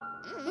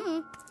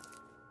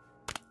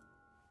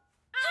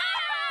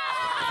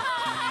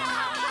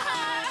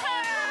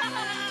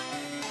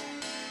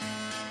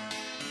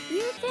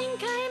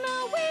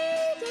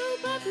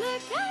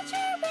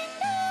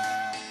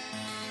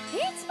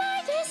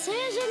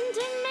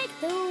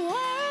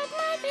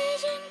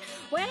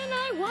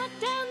I walk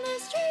down the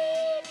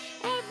street,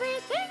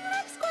 everything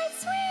looks quite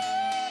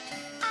sweet.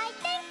 I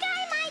think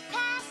I might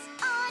pass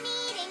on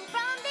eating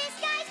from this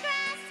guy's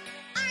grass.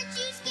 Aren't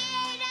you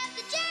scared of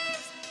the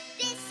germs?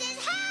 This is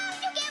how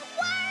you get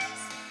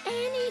worms.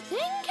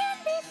 Anything can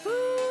be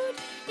food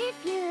if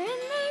you're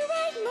in the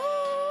right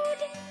mood.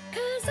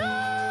 'Cause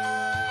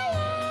I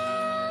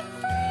am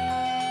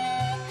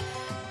free.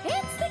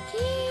 It's the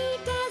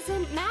key,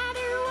 doesn't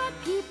matter what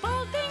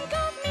people think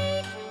of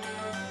me.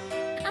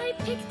 I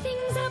pick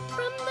things up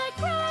from the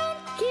ground,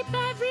 keep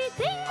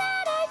everything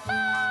that I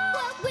found.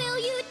 What will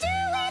you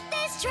do with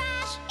this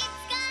trash?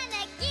 It's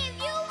gonna give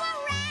you a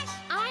rash.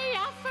 I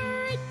offer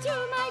it to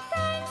my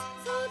friends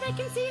so they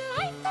can see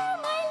life through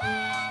my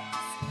lens.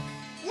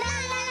 La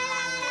la la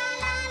la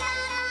la la la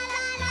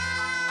la la.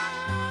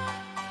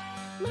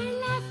 My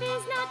laugh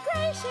is not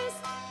gracious,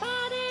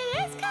 but it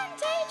is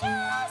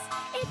contagious.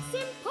 It's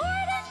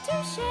important to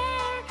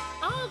share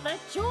all the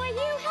joy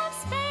you have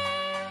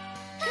spare.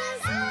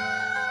 'Cause I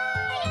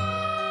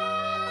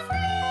am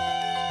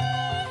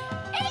free.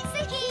 It's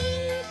the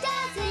key.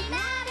 Doesn't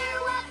matter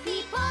what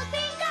people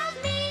think of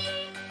me.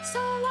 So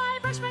I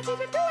brush my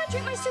teeth and do I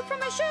drink my soup from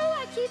my shoe.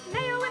 I keep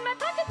mayo in my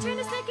pocket, turn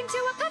a snake into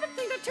a puppet.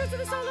 Think that turns to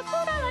the soul of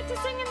food. I like to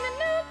sing in the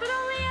nude, but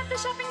only at the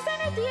shopping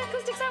center. The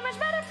acoustics are much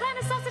better. Plant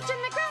a sausage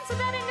in the ground so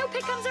that a new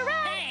pig comes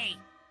around. Hey!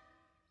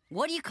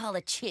 What do you call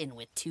a chin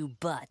with two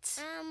butts?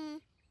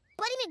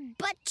 What do you mean,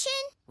 butt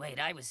chin? Wait,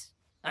 I was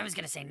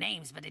gonna say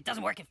names, but it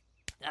doesn't work if...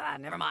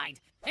 never mind.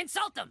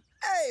 Insult them!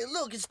 Hey,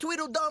 look, it's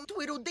Tweedledum,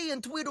 Tweedledee,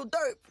 and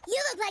Tweedledope.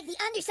 You look like the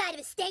underside of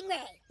a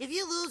stingray. If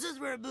you losers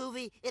were a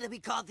movie, it'll be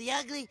called The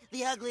Ugly, and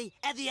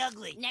The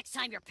Ugly. Next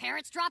time your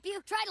parents drop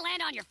you, try to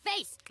land on your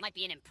face. Might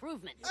be an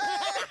improvement.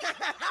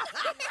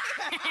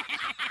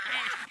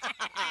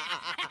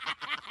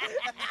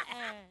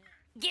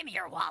 Give me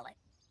your wallet.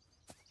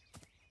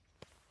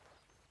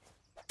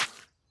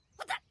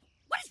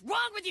 What is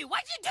wrong with you?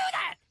 Why'd you do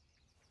that?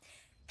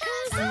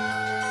 'Cause